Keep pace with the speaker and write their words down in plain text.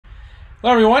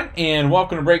Hello everyone, and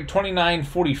welcome to break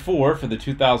 2944 for the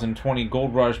 2020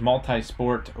 Gold Rush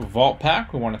Multi-Sport Vault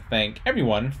Pack. We want to thank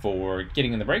everyone for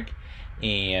getting in the break,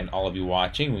 and all of you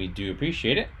watching. We do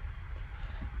appreciate it.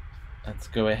 Let's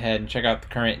go ahead and check out the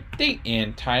current date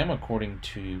and time according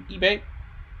to eBay.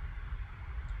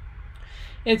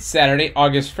 It's Saturday,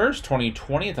 August 1st,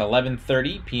 2020. It's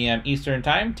 11:30 p.m. Eastern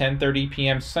Time, 10:30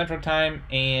 p.m. Central Time,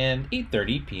 and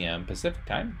 8:30 p.m. Pacific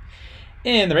Time.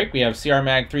 In the break, we have CR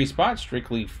Mag 3 spots,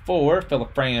 Strictly 4,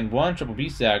 Philip Fran 1, Triple B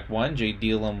Sack 1, J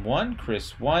Dealum 1,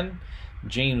 Chris 1,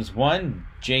 James 1,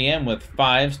 JM with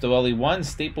 5, Stoeli 1,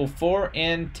 Staple 4,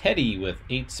 and Teddy with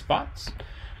 8 spots.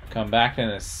 Come back in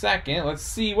a second. Let's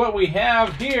see what we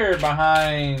have here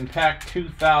behind pack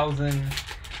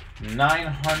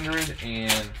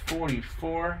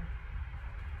 2,944.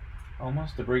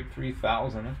 Almost to break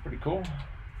 3,000. That's pretty cool.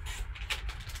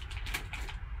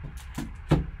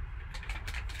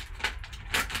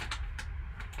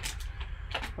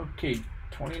 Okay,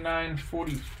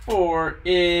 2944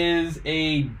 is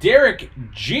a Derek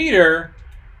Jeter,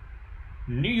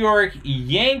 New York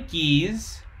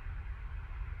Yankees.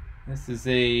 This is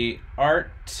a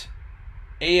Art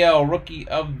AL Rookie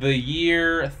of the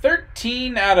Year,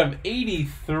 13 out of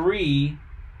 83.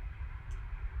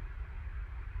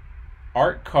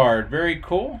 Art card, very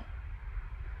cool.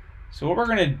 So what we're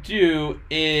going to do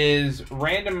is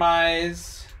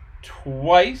randomize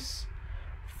twice.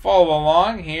 Follow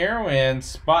along here, and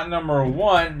spot number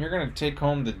 1, you're going to take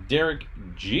home the Derek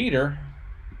Jeter.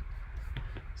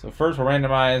 So first we'll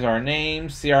randomize our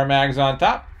names. CR Mag's on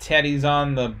top, Teddy's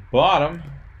on the bottom.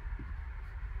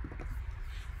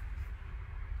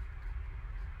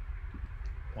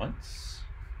 Once,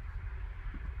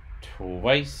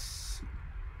 twice,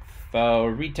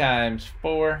 3 times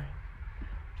 4,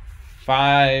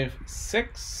 5,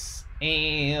 6,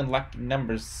 and lucky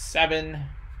number 7.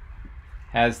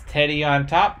 Has Teddy on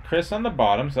top, Chris on the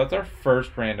bottom, so that's our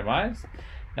first randomize.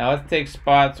 Now let's take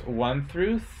spots 1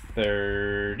 through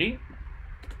 30.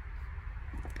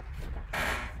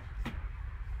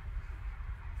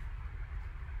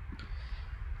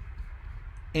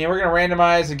 And we're going to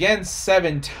randomize again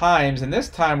 7 times, and this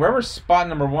time, wherever spot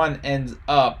number 1 ends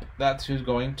up, that's who's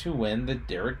going to win the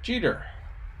Derek Jeter.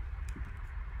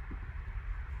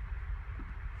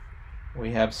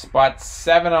 We have spot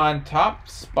 7 on top,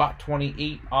 spot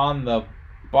 28 on the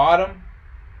bottom.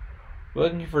 We're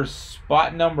looking for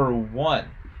spot number 1.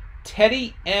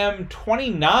 Teddy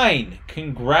M29.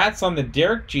 Congrats on the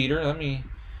Derek Jeter. Let me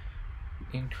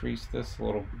increase this a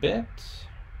little bit.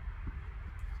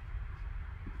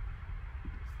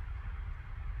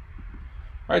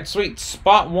 All right, sweet.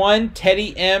 Spot 1,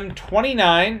 Teddy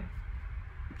M29.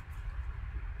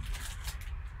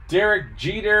 Derek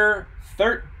Jeter,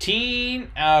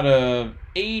 13 out of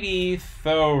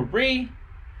 83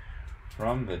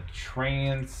 from the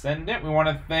Transcendent. We want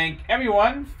to thank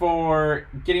everyone for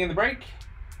getting in the break,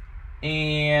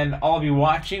 and all of you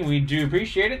watching. We do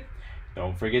appreciate it.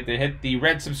 Don't forget to hit the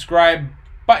red subscribe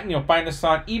button. You'll find us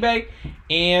on eBay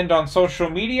and on social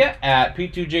media at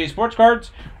P2J Sports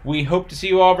Cards. We hope to see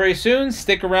you all very soon.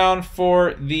 Stick around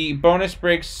for the bonus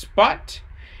break spot,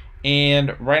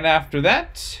 and right after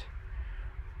that,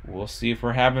 we'll see if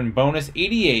we're having bonus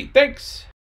 88. Thanks.